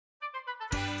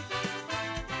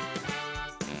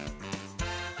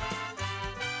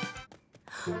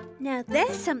Now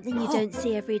there's something you don't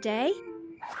see every day.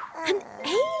 An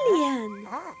alien!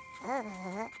 Up!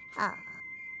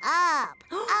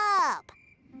 Up!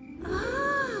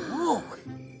 Oh.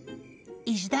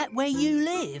 Is that where you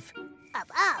live?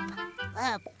 Up, up!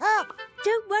 Up, up!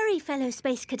 Don't worry, fellow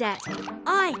space cadet.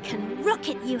 I can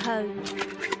rocket you home.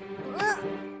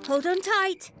 Hold on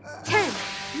tight. 10,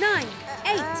 9,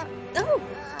 8. Oh!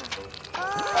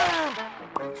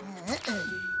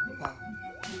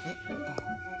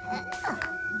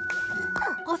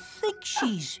 I think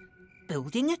she's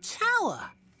building a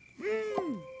tower.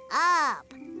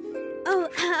 Up! Oh,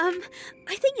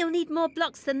 I think you'll need more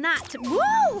blocks than that.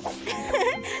 Whoa!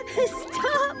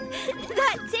 Stop!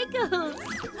 That tickles.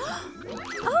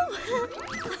 Oh!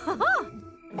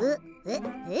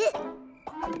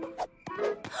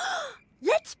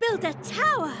 Let's build a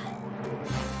tower.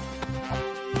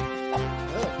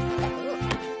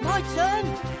 My turn?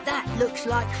 That looks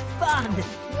like fun.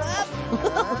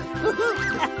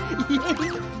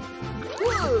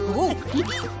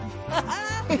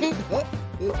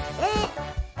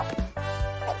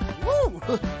 Whoa!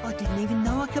 I didn't even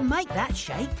know I could make that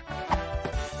shape.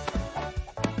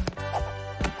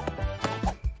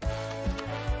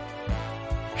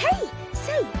 Hey,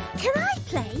 say, can I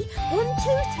play 1,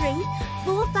 2, 3,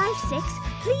 4, 5, 6?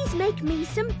 Please make me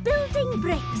some building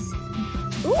bricks.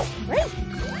 Ooh, great!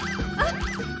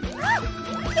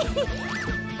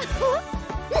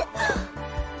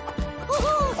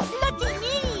 Oh, lucky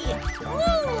me!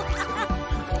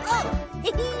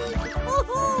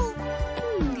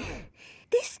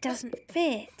 This doesn't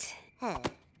fit.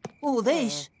 Or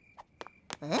this.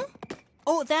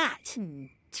 Or that.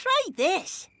 Try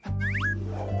this.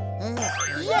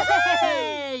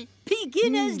 Yay!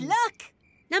 Beginner's luck.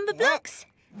 Numberblocks,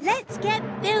 let's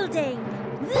get building.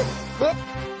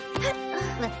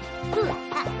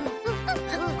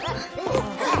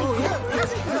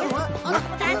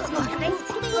 That's great.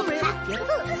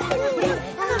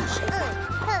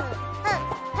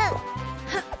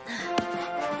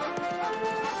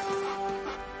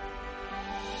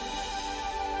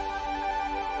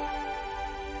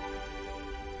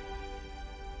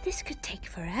 This could take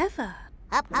forever.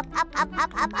 Up, up, up, up,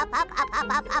 up, up, up, up, up,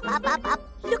 up, up, up, up, up.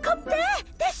 Look up there!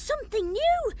 There's something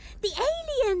new! The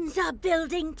aliens are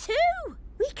building too!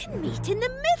 We can meet in the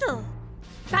middle.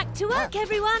 Back to work,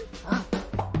 everyone!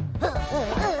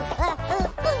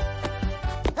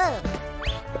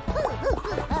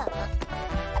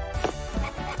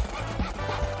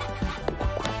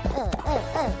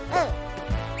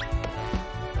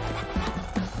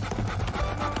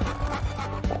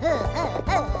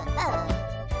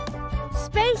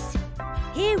 Space,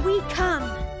 here we come.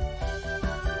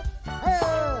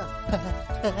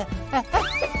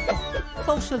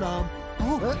 False alarm.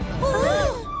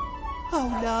 Oh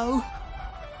no.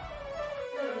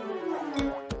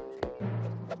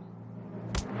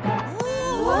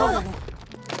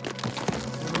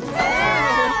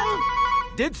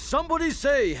 Did somebody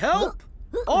say help?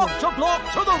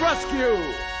 Octoblock to the rescue!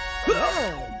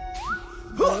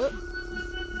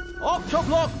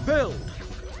 Octoblock build!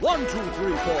 1, 2, 3,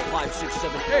 4, 5, 6,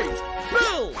 7, 8.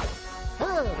 Build!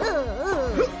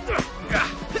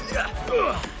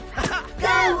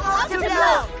 Go,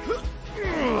 Octoblock!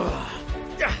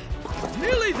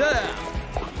 Nearly there!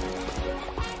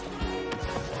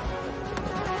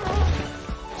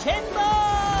 Timber!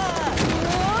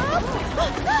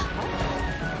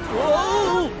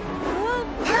 Whoa!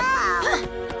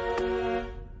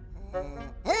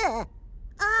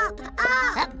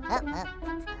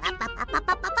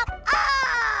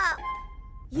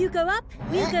 You go up,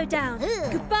 we'll go down.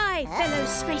 Goodbye, fellow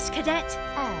space cadet.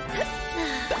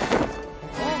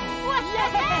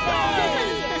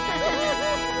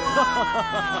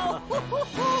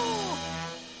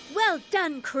 Well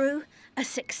done, crew. A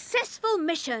successful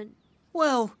mission.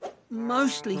 Well,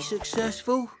 mostly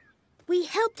successful. We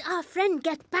helped our friend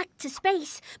get back to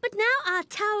space, but now our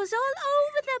tower's all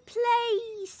over the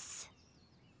place.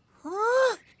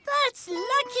 Oh, that's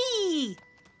lucky!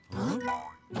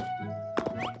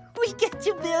 We get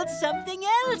to build something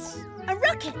else. A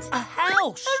rocket. A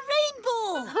house. A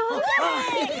rainbow.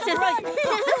 Right.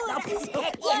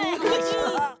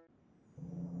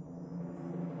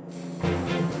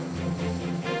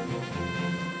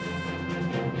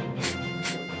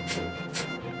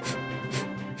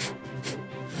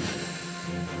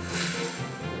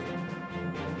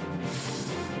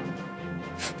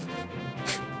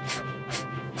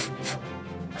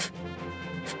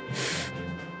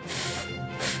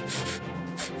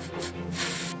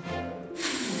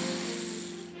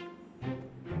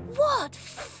 What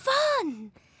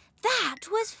fun! That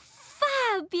was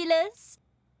fabulous.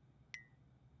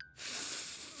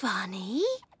 Funny.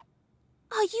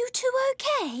 Are you two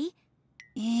okay?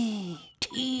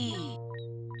 E.T.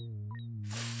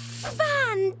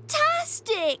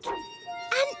 Fantastic!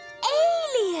 An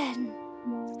alien!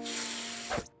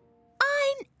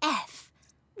 I'm F.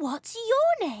 What's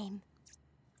your name?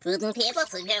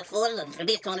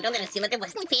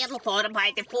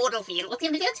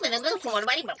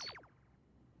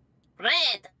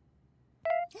 Fred.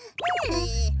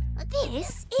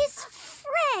 This is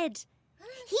Fred.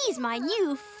 He's my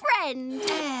new friend.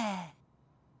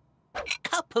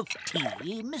 Cup of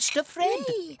tea, Mr. Fred?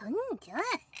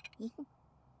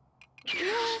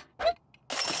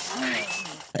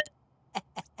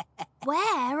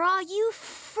 Where are you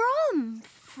from,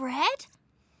 Fred?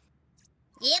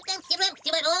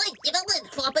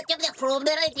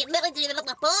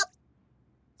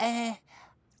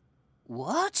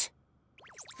 What?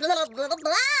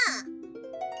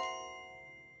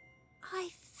 I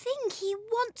think he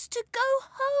wants to go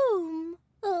home.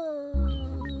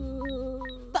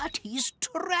 But he's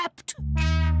trapped.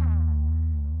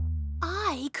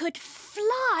 I could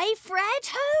fly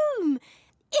Fred home.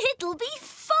 It'll be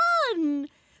fun.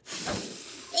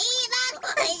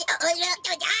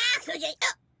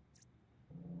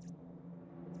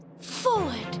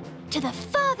 Forward to the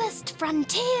furthest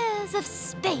frontiers of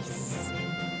space.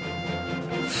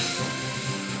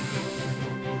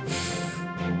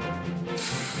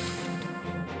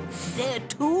 They're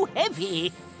too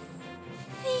heavy.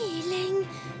 Feeling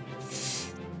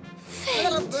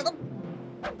faint.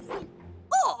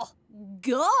 Oh,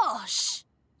 gosh.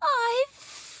 I've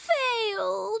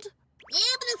failed.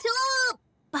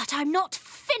 But I'm not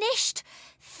finished.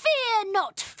 Fear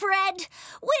not, Fred.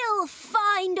 We'll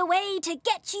find a way to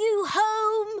get you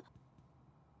home.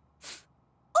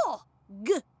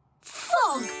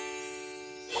 Fog.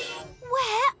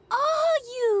 Where are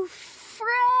you,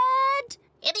 Fred?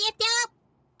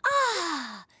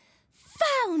 Ah,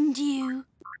 found you.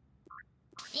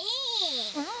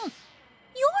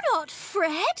 You're not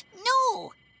Fred.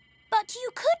 No. But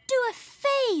you could do a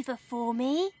favour for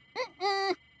me.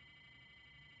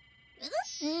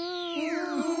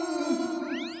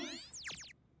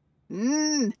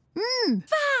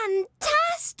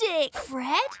 Fantastic,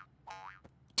 Fred.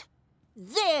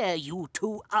 There you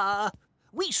two are.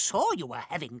 We saw you were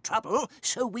having trouble,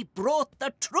 so we brought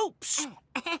the troops.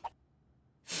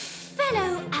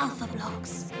 Fellow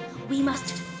Alphablocks, we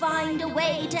must find a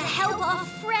way to help our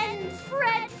friend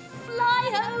Fred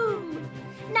fly home.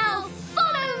 Now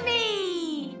follow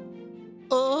me.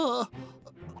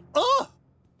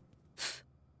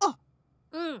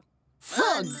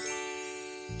 Fun.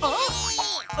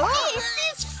 This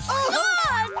is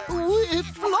fun. We're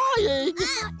flying.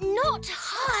 Not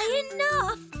high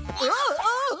enough.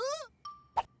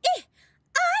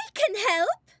 I can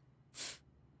help.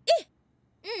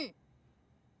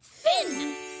 Fin.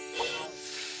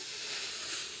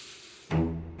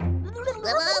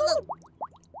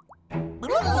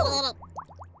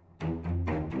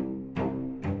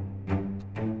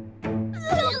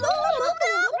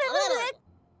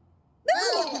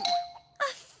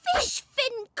 A fish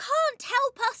fin can't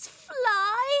help us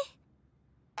fly.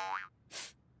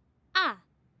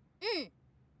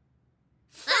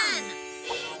 Fun.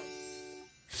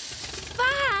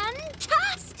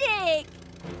 Fantastic.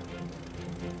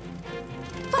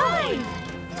 5,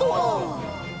 4,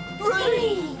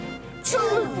 3, 2,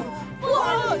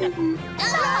 1.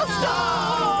 Blast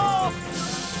off!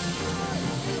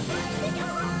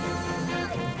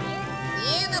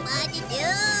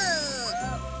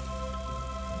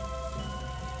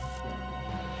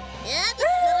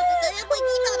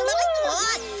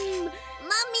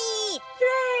 Mummy!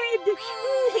 Fred!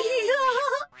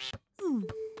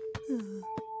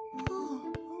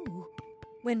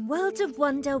 When worlds of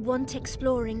wonder want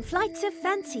exploring, flights of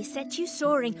fancy set you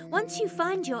soaring. Once you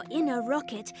find your inner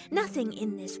rocket, nothing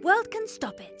in this world can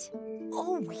stop it.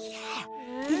 Oh, yeah.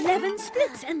 11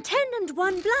 splits and 10 and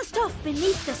 1 blast off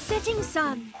beneath the setting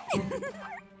sun.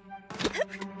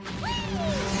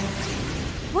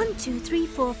 1, 2, 3,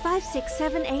 4, 5, 6,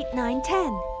 7, 8, 9,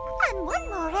 10. And one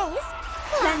more is...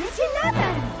 Planet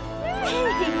 11!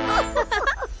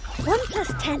 1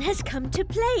 plus 10 has come to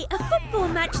play. A football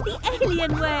match the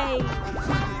alien way.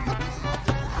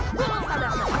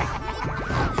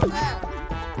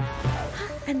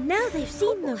 And now they've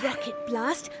seen the rocket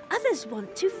blast, others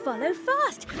want to follow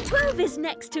fast. 12 is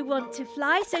next to want to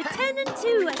fly, so 10 and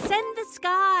 2 ascend the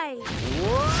sky.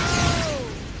 Whoa!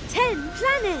 10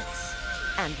 planets.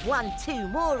 And 1, 2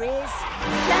 more is...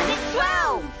 Planet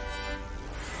 12!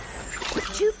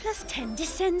 2 plus 10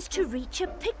 descends to reach a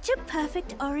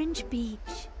picture-perfect orange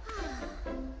beach.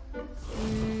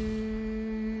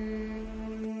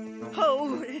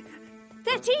 Oh.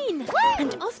 13.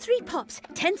 And off 3 pops.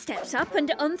 10 steps up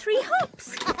and on 3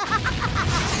 hops.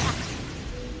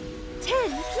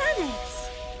 10 planets.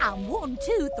 And 1,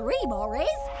 2, 3 more is...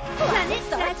 Planet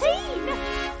 13.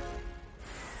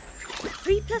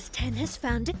 3 plus 10 has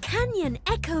found a canyon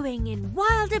echoing in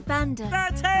wild abandon.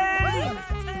 13!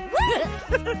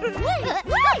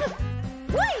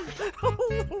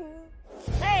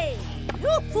 Hey!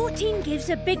 14 gives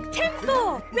a big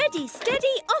 10-4. Ready, steady,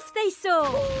 off they soar.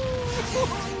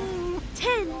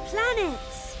 10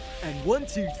 planets. And 1,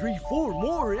 2, 3, 4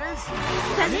 more is...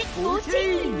 Planet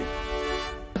 14.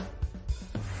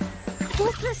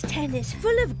 4 plus 10 is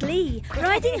full of glee,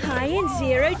 riding high in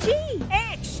 0G.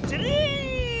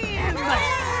 Extreme!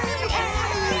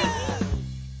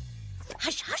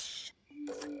 Hush, hush.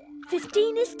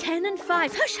 15 is 10 and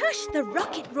 5. Hush, hush, the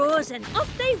rocket roars and off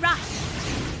they rush.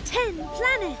 10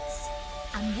 planets.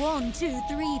 And 1, 2,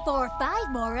 3, 4,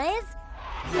 5 more is...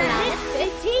 Planet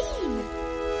 15.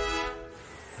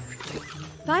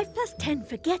 5 plus 10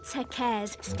 forgets her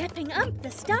cares, stepping up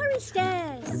the starry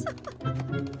stairs.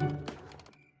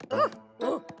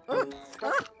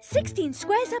 16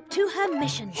 squares up to her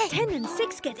mission. 10 and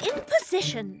 6 get in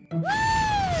position.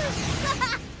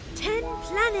 10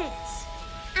 planets.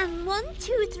 And 1,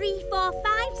 2, 3, 4,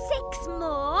 5, 6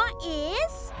 more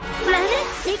is... Planet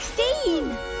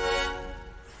 16.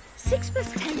 6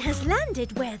 plus 10 has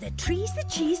landed where the trees, the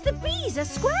cheese, the bees are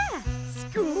square.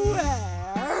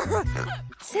 Square.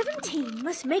 17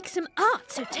 must make some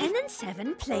art, so 10 and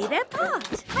 7 play their part.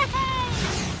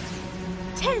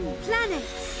 10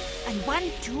 planets. And 1,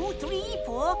 2, 3,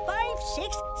 4, 5,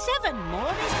 6, 7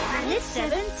 more is Planet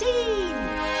 17.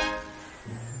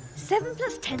 7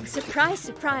 plus 10, surprise,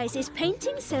 surprise, is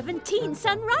painting 17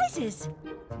 sunrises.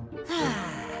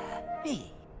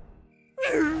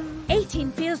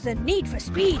 18 feels the need for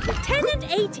speed. With 10 and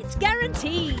 8, it's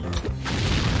guaranteed.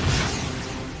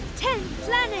 10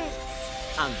 planets.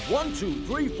 And 1, 2,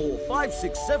 3, 4, 5,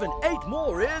 6, 7, 8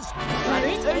 more is...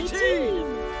 Planet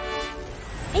 18.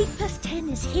 8 plus 10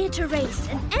 is here to race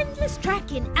an endless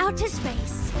track in outer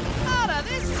space. out of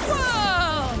this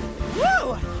world!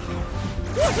 Woo!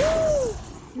 Woohoo!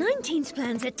 19's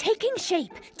plans are taking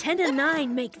shape. 10 and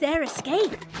 9 make their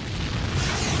escape.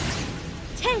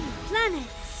 10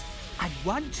 planets. And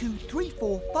 1, 2, 3,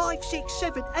 4, 5, 6,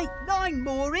 7, 8, 9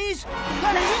 more is...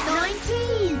 Planet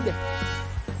 19!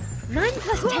 9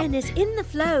 plus 10 is in the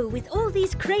flow with all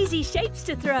these crazy shapes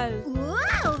to throw.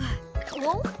 Whoa!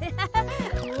 Oh.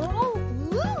 Oh.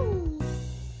 Ooh.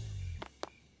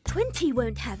 20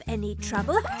 won't have any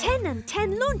trouble. 10 and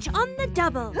 10 launch on the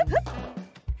double.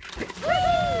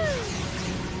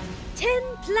 10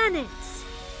 planets.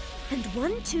 And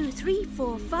 1, 2, 3,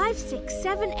 4, 5, 6,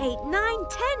 7, 8, 9,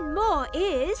 10 more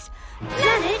is...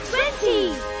 Planet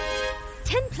 20!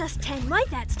 10 plus 10, why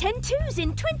that's 10 twos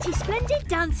in 20 splendid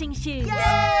dancing shoes.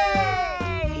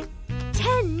 Yay!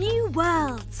 10 new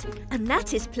worlds, and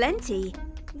that is plenty.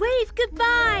 Wave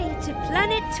goodbye to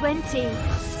Planet 20.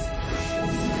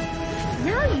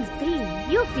 Now you've been,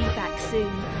 you'll be back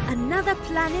soon. Another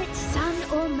planet, sun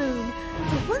or moon.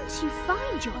 For once you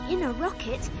find your inner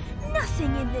rocket,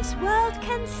 nothing in this world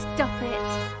can stop it.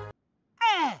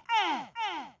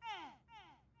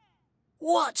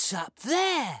 What's up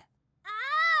there?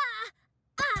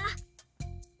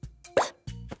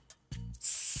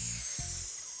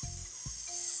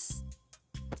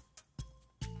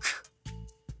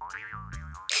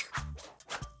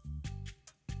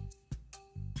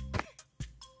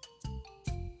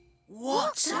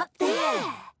 What's up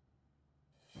there?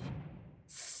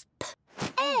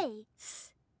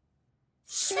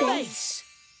 Space.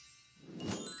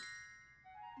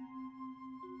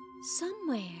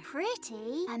 Somewhere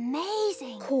Pretty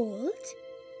amazing. called...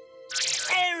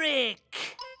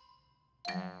 Eric!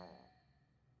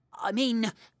 I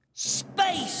mean,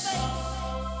 space!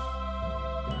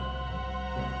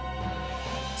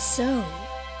 So,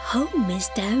 home is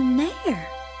down there.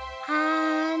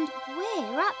 And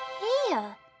we're up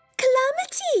here.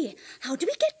 Calamity! How do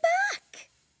we get back?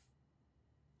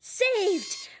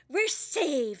 Saved! We're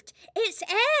saved! It's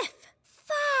F!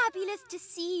 Fabulous to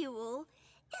see you all.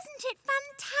 Isn't it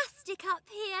fantastic up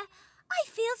here? I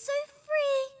feel so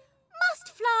free. Must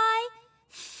fly.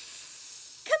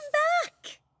 Come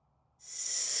back!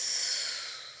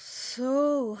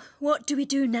 So, what do we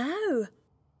do now?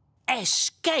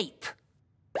 Escape!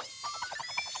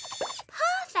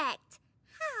 Perfect.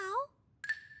 How?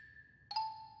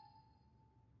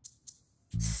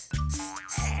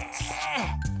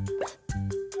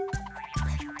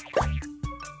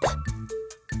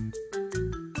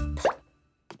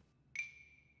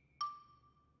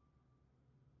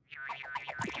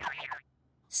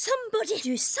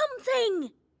 do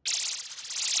something.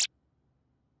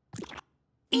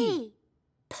 Eep.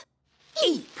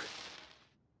 Eep.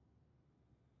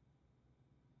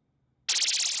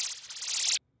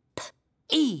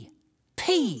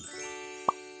 E-P.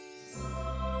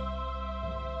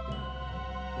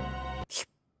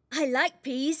 I like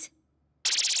peas.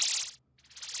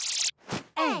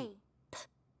 Ape.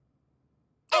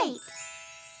 Ape.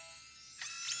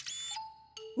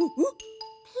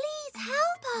 Please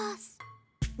help us.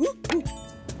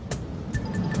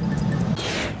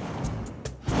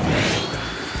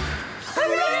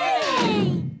 Hooray!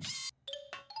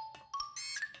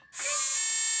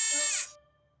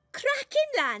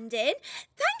 Cracking landing.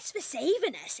 Thanks for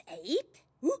saving us, Ape.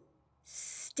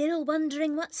 Still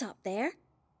wondering what's up there?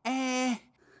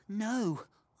 No.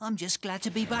 I'm just glad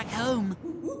to be back home.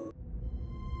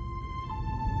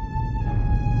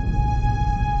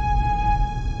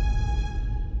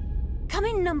 Come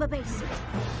in, Number Base.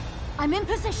 I'm in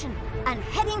position and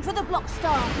heading for the Block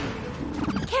Star.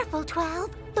 Careful,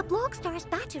 12. The Block Star's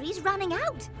battery's running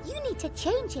out. You need to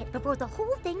change it before the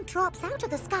whole thing drops out of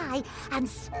the sky and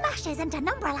smashes into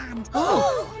Numberland.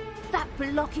 Oh! That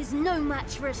block is no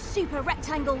match for a super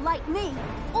rectangle like me.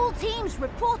 All teams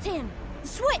report in.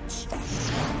 Switch!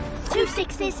 2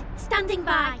 6s, standing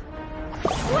by.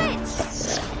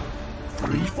 Switch!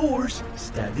 3 4s,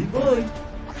 standing by.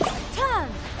 Turn!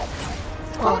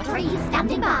 4 3s,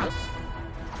 standing by.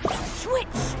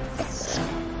 Switch!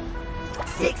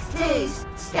 6 2s,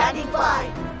 standing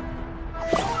by.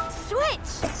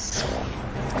 Switch!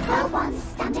 12 1s,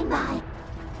 standing by.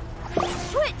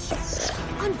 Switch!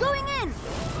 I'm going in.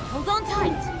 Hold on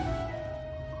tight.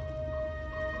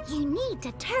 You need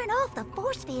to turn off the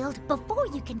force field before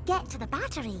you can get to the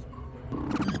battery.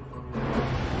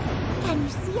 Can you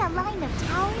see a line of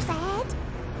towers ahead?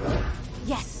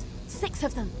 Yes, 6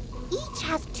 of them. Each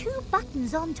has 2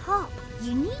 buttons on top.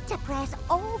 You need to press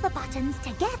all the buttons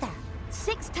together.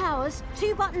 6 towers,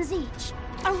 2 buttons each.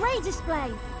 Array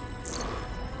display.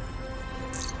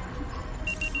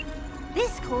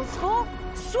 This calls for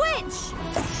switch!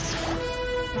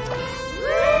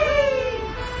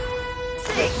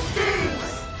 6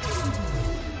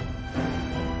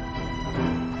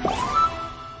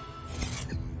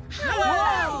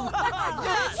 Whoa!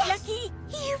 Yes! Lucky!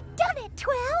 You've done it,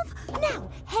 12! Now,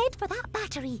 head for that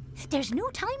battery. There's no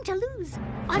time to lose.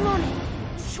 I'm on it.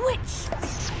 Switch!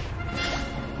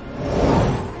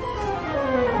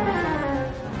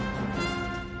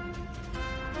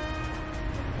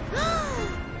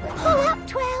 Pull up,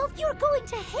 12! You're going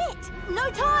to hit! No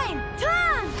time!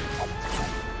 Turn!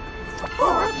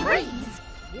 4 3s!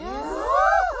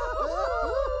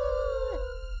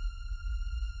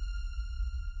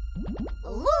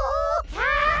 Look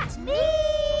at me!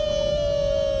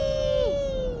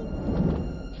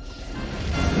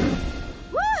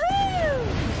 Woohoo!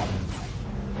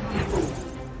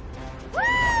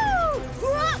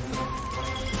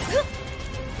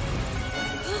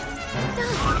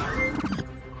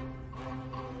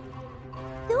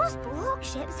 Those block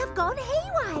ships have gone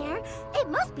haywire. It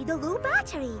must be the low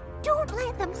battery. Don't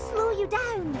let them slow you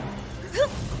down.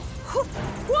 Woohoo!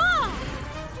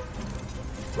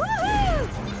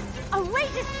 Array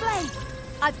display!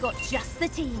 I've got just the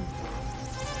team.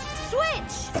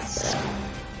 Switch!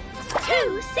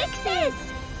 2 6s.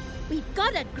 We've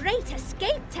got a great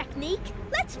escape technique.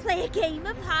 Let's play a game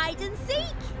of hide and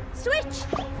seek. Switch.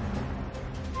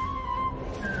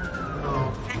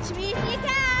 Catch me if you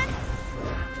can.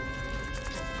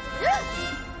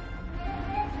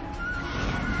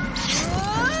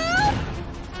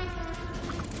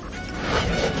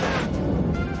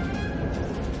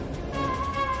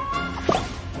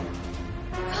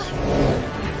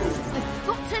 I've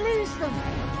got to lose them.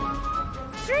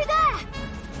 Through there!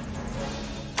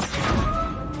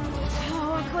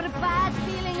 Oh, I've got a bad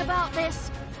feeling about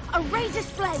this. Array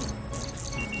display.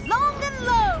 Long and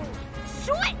low.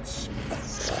 Switch!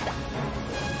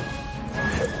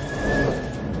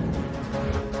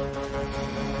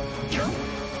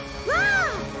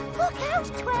 Wow! Look out,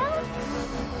 12!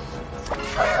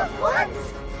 12 ones!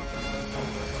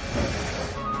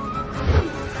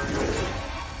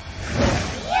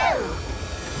 Phew!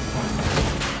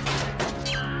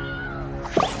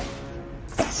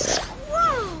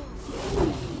 Whoa!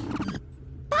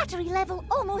 Battery level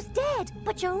almost dead,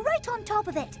 but you're right on top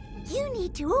of it. You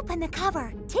need to open the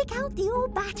cover, take out the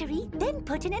old battery, then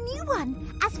put in a new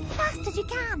one, as fast as you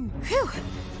can. Phew!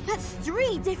 That's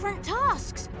 3 different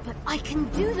tasks, but I can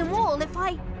do them all if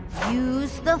I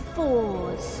use the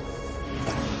 4s.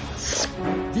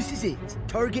 This is it.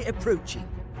 Target approaching.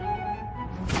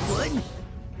 1,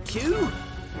 2,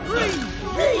 3,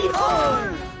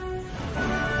 4!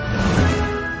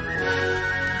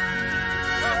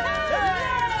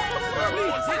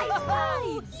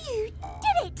 You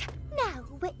did it! Now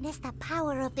witness the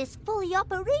power of this fully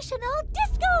operational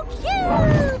disco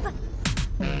cube!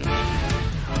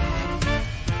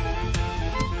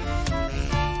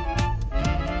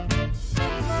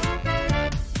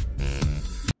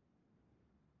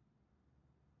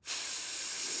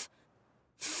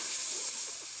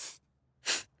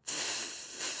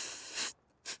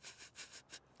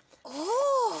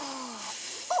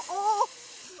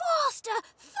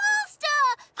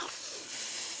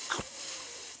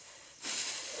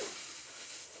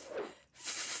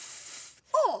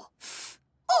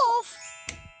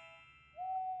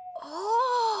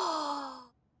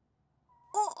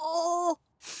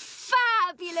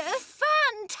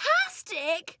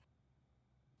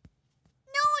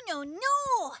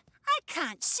 No, I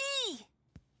can't see.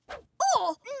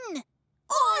 Oh, on.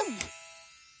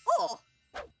 Oh. No.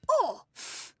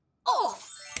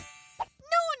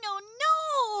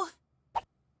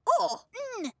 Oh,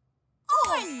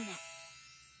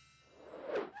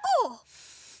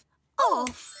 on.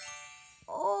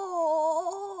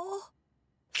 Oh.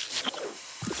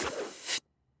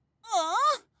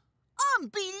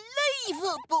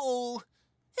 Unbelievable.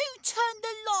 Who turned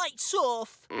the lights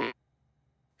off?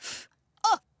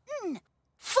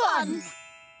 Fun.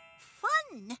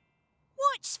 Fun?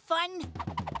 What's fun?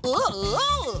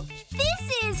 Oh! This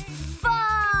is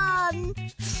fun!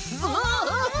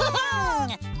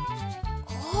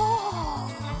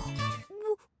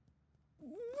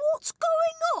 What's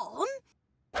going on?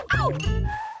 Ow!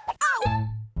 Ow!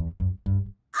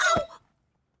 Ow!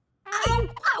 Ow!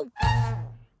 Ow!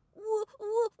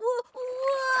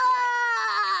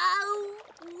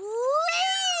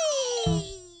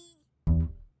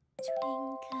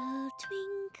 Twinkle,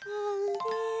 twinkle,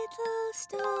 little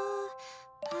star,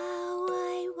 how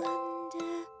I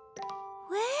wonder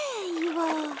where you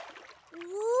are.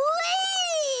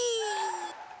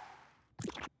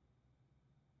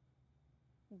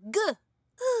 Glue.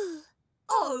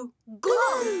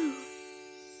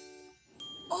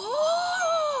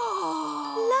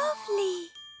 Lovely.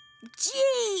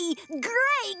 Gee,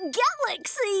 great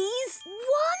galaxies!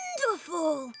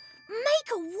 Wonderful! Make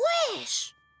a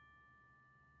wish!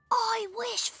 I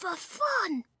wish for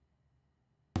fun!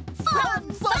 Fun!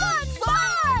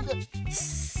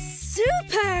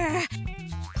 Super!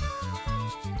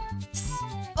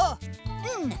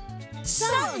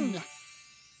 Sun!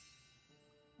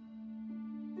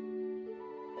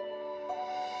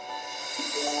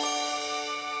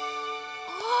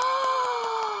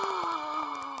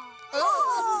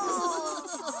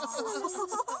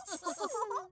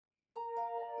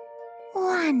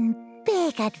 One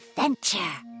big adventure.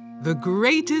 The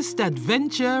greatest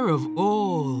adventure of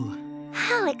all.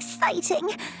 How exciting!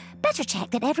 Better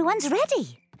check that everyone's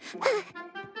ready.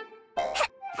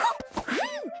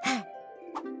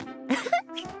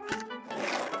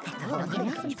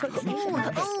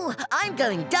 Oh, I'm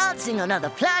going dancing on other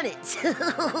planets.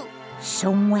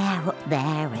 Somewhere up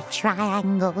there are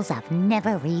triangles I've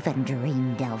never even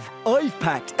dreamed of. I've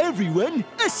packed everyone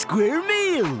a square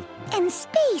meal. In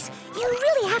space, you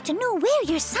really have to know where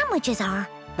your sandwiches are.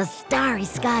 The starry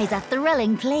sky's a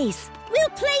thrilling place. We'll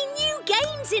play new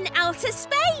games in outer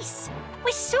space.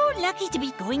 We're so lucky to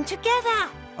be going together.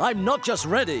 I'm not just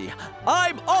ready,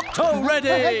 I'm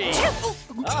octo-ready!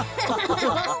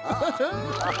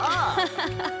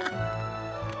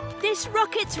 This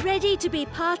rocket's ready to be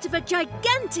part of a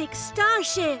gigantic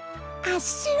starship. As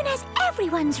soon as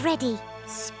everyone's ready.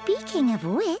 Speaking of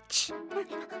which...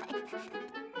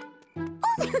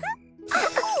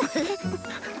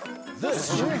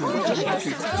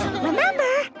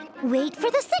 Remember, wait for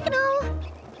the signal.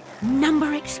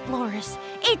 Number Explorers,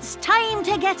 it's time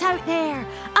to get out there.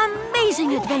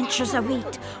 Amazing adventures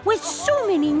await, with so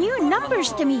many new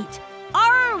numbers to meet.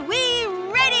 Are we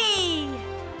ready?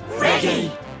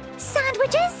 Ready!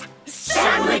 Sandwiches?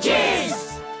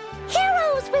 Sandwiches!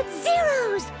 Heroes with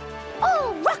zeros!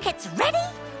 All rockets ready?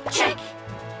 Check!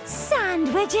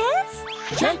 Sandwiches?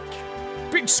 Check!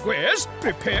 Big squares,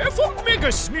 prepare for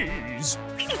mega sneeze.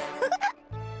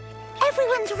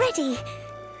 Everyone's ready,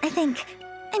 I think.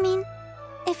 I mean,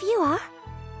 if you are.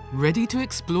 Ready to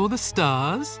explore the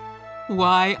stars?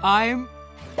 Why, I'm...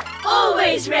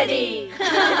 Always ready!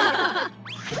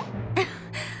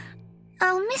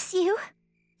 I'll miss you.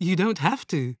 You don't have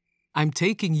to. I'm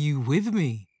taking you with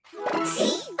me.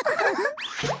 See?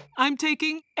 I'm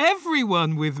taking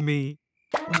everyone with me.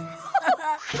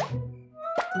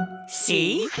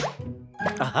 See?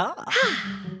 Aha!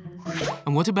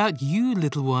 And what about you,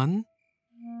 little one?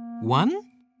 1.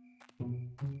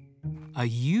 Are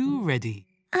you ready?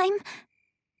 I'm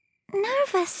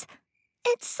nervous.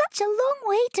 It's such a long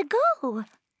way to go.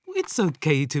 It's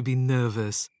okay to be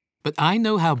nervous, but I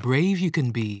know how brave you can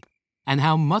be and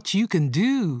how much you can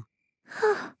do.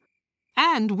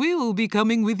 And we'll be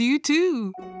coming with you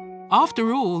too.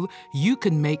 After all, you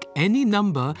can make any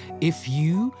number if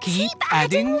you keep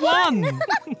adding 1.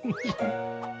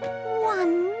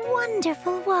 One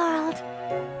wonderful world.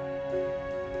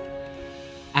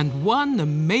 And one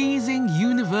amazing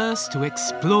universe to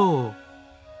explore.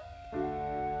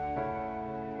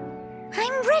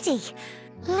 I'm ready.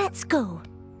 Let's go.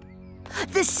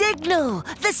 The signal!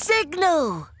 The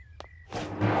signal!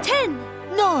 10,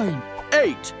 9,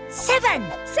 8,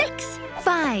 7, 6,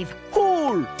 5,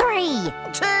 4, 3,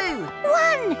 2,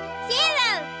 1. 0.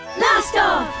 Blast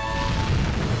off!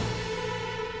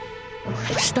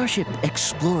 Starship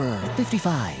Explorer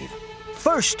 55.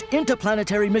 First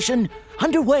interplanetary mission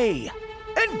underway.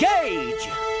 Engage!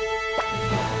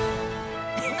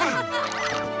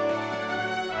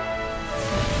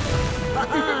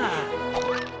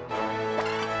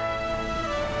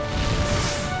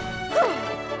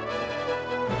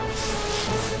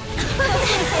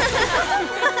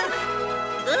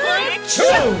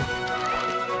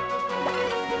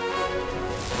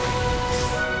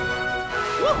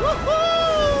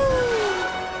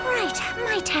 Right,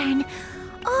 my turn.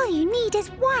 All you need is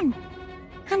 1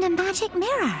 and a magic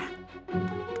mirror.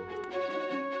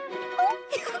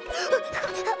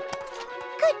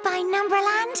 Goodbye,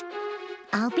 Numberland.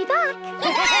 I'll be back.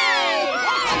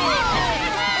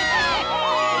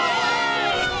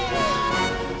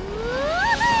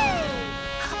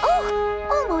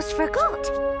 Oh, almost forgot.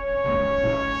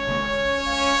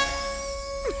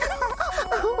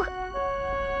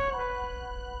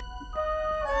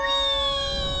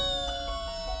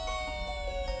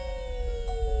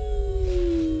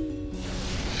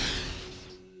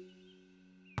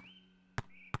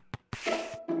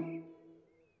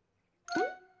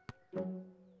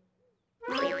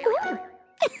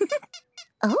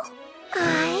 Oh,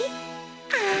 I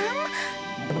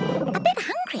am a bit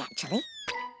hungry, actually.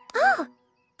 Oh,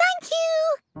 thank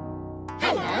you.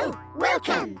 Hello,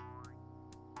 welcome.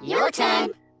 Your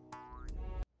turn.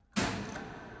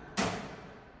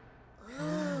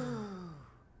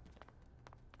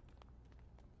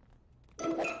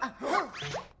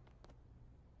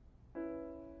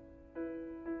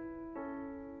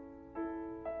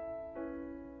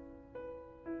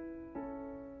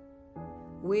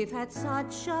 We've had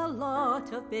such a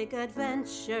lot of big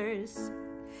adventures,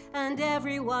 and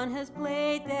everyone has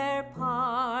played their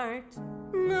part.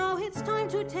 Now it's time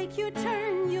to take your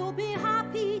turn. You'll be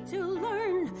happy to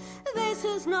learn this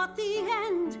is not the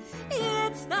end,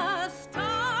 it's the start.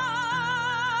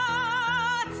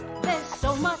 There's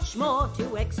so much more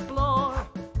to explore.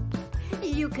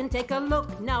 You can take a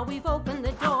look, now we've opened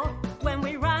the door. When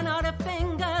we ran out of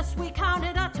fingers, we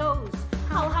counted our toes.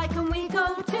 How high can we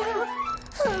go to?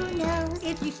 Who knows?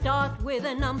 If you start with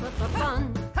a number for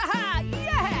fun, Ha-ha!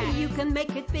 Yeah! you can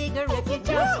make it bigger if you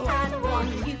just add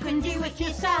 1. You can do it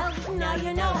yourself, now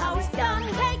you know how it's done.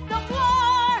 Take the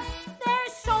floor!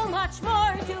 There's so much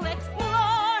more to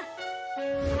explore.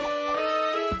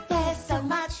 There's so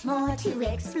much more to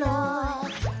explore.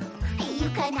 You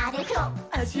can add it up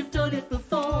As you've done it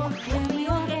before. When we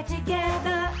all get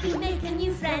together, we make a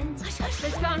new friend.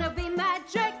 There's gonna be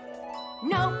magic,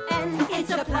 no end.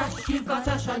 It's a plus, you've got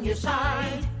us on your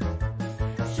side.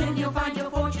 Soon you'll find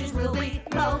your fortunes will be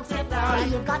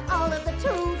multiplied. You've got all of the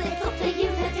tools, it's up to you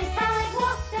to decide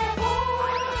what's there for.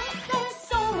 There's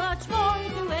so much more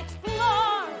to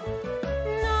explore.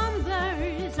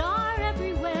 Numbers are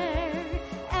everywhere,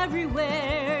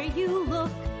 everywhere you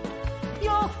look.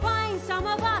 You'll find some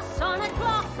of us on a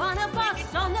clock, on a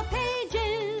bus, on the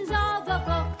pages of a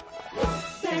book.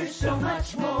 There's so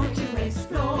much more to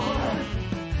explore.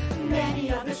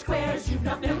 Many other squares you've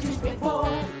not noticed before.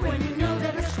 When you know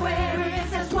that a square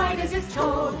is as wide as it's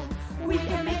tall, we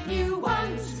can make new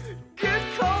ones. Good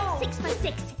call! 6 by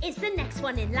 6 is the next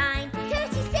one in line.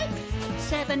 36.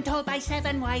 7 tall by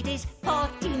 7 wide is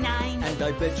 49. And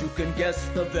I bet you can guess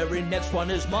the very next one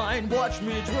is mine. Watch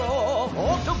me draw.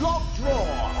 Off the block, draw.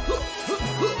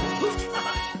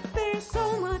 There's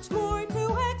so much more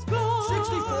to explore.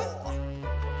 64.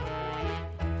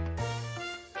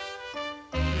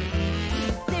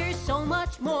 There's so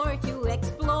much more to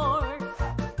explore.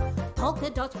 Polka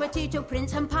dots, potato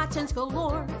prints, and patterns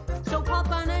galore. So pop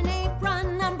on an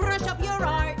apron and brush up your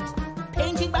art.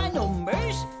 Painting by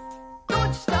numbers?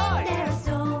 Good start! There are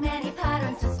so many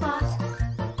patterns to spot.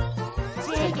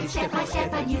 Take it step by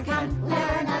step and you can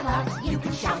learn a lot. You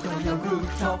can shout on the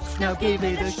rooftops. Now give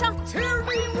it a shot. Tell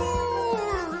me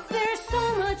more. There's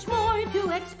so much more to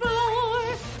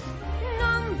explore.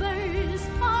 Numbers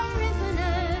are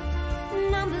infinite.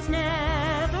 Numbers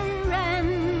never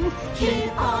end.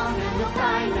 Keep on and you'll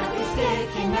find that we stick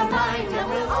in your mind and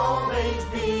we'll always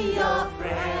be your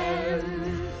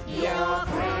friend. Your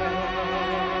friend.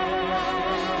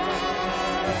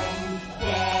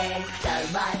 There's so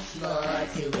much more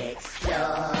to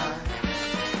explore.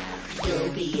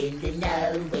 You'll be in the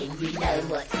know when you know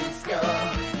what's in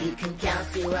store. You can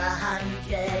count to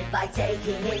 100 by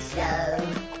taking it slow.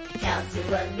 Count to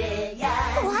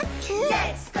 1,000,000. 1, 2.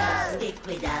 Let's go. Stick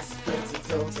with us, put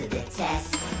it all to the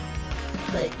test.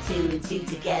 Put 2 and 2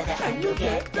 together and you'll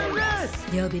get the rest.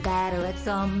 You'll be better at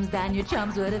sums than your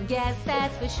chums would have guessed,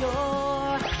 that's for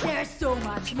sure. There's so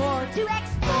much more to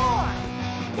explore.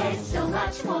 There's so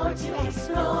much more to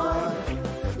explore.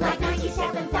 Like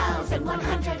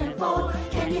 97,104.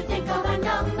 Can you think of a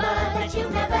number that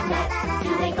you've never met?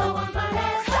 Do they go on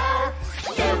forever?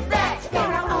 You bet!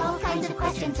 There are all kinds of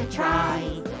questions to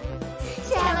try.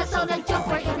 Tell us on the jump,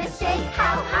 we're gonna say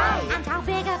how high. And how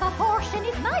big of a portion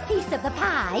is my piece of the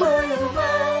pie? My, oh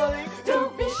my,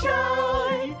 don't be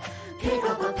shy. Pick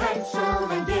up a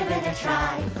pencil and give it a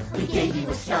try. We gave you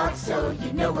a start so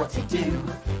you know what to do.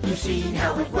 You've seen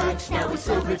how it works, now it's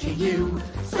over to you.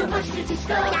 So much to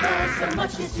discover, so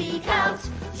much to seek out.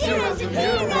 Zeros and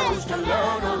heroes to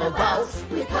learn all about.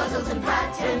 With puzzles and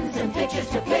patterns and pictures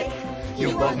to pick.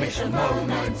 You won't miss a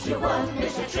moment, you won't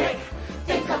miss a trick.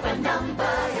 Think of a number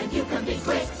and you can be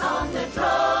quick on the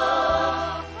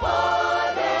draw.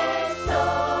 For there's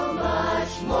so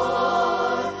much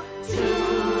more to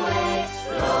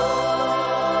explore.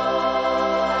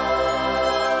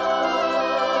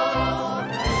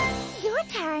 Your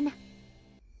turn.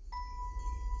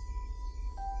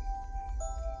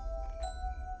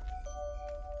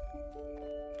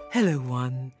 Hello,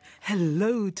 1.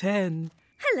 Hello, 10.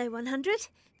 Hello, 100.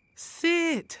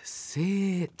 Sit,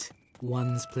 sit.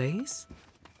 1's place,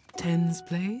 10's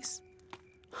place,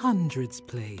 100's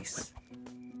place.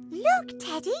 Look,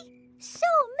 Teddy. So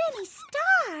many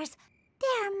stars.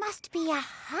 There must be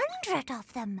 100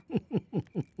 of them.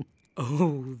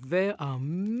 Oh, there are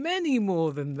many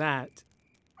more than that.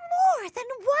 More than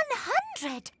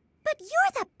 100. But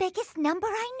you're the biggest number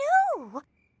I know.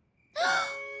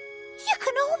 You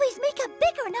can always make a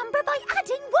bigger number by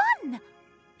adding 1.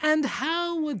 And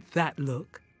how would that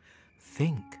look?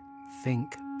 Think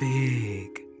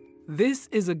big. This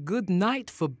is a good night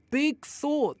for big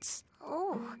thoughts.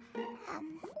 Oh,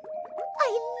 I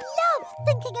love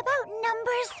thinking about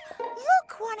numbers.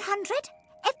 Look, 100.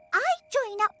 If I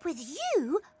join up with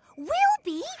you, we'll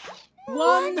be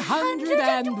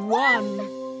 101.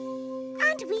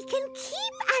 And we can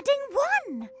keep adding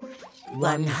 1.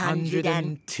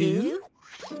 102.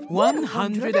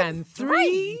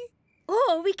 103.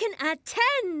 Or we can add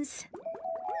 10s.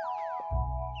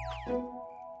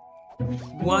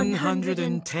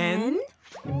 110.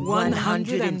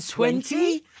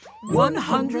 120.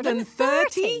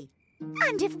 130.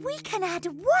 And if we can add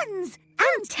 1s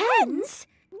and 10s,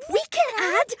 we can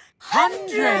add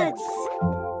Hundreds.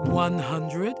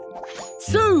 100.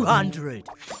 200.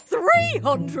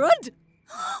 300.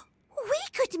 We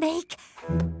could make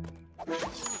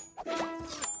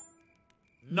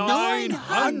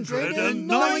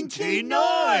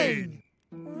 999.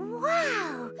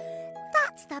 Wow!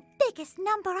 That's the biggest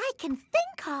number I can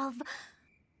think of.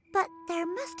 But there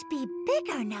must be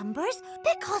bigger numbers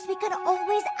because we can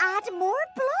always add more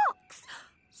blocks.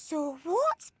 So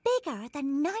what's bigger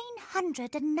than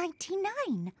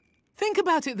 999? Think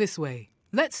about it this way.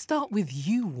 Let's start with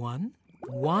you, 1.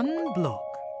 1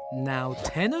 block. Now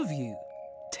 10 of you.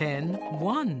 10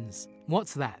 ones.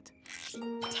 What's that?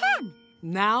 10.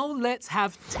 Now let's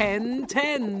have 10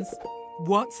 tens.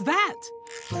 What's that?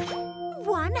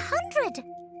 100.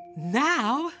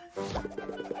 Now...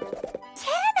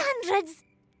 10 hundreds.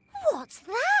 What's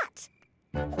that?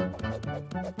 1,000.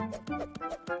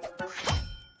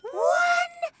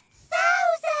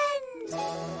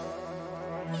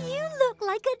 You look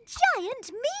like a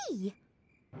giant me.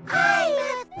 I'm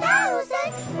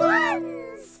 1,000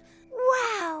 ones.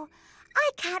 Wow,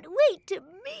 I can't wait to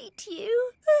meet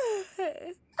you.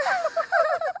 Good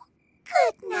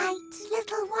night,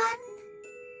 little one.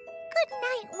 Good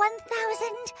night,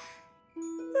 1,000.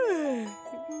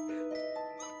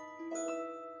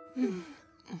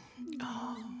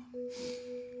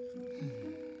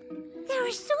 There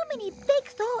are so many big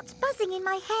thoughts buzzing in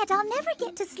my head, I'll never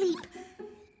get to sleep.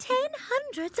 10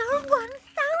 hundreds are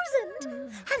 1,000.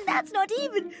 And that's not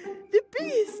even the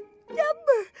biggest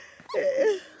number.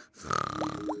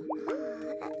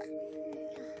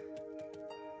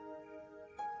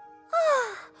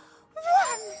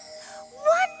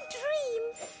 One dream.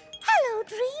 Hello,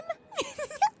 dream.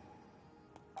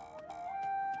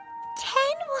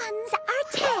 10 ones are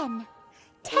 10.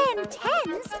 10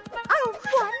 tens are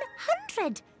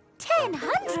 100. 10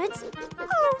 hundreds are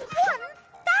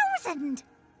 1,000.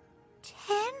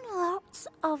 10 lots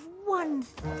of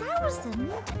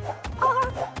 1,000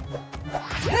 are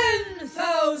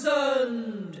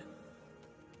 10,000.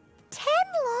 10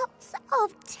 lots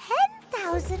of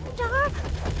 10,000 are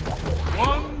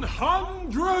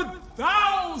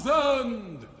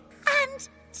 100,000. And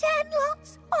 10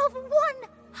 lots of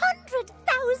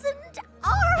 100,000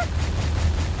 are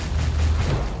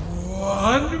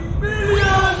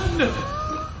 1,000,000.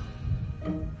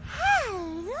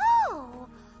 Hello.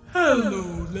 Hello,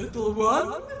 little one.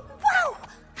 Wow!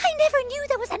 I never knew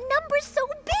there was a number so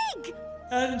big.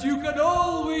 And you can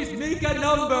always make a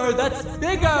number that's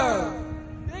bigger.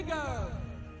 Bigger.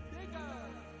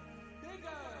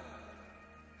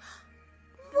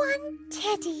 One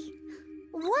teddy,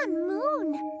 one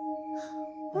moon,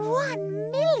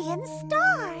 1,000,000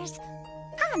 stars,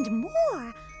 and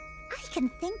more. I can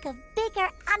think of bigger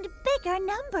and bigger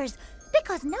numbers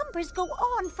because numbers go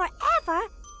on forever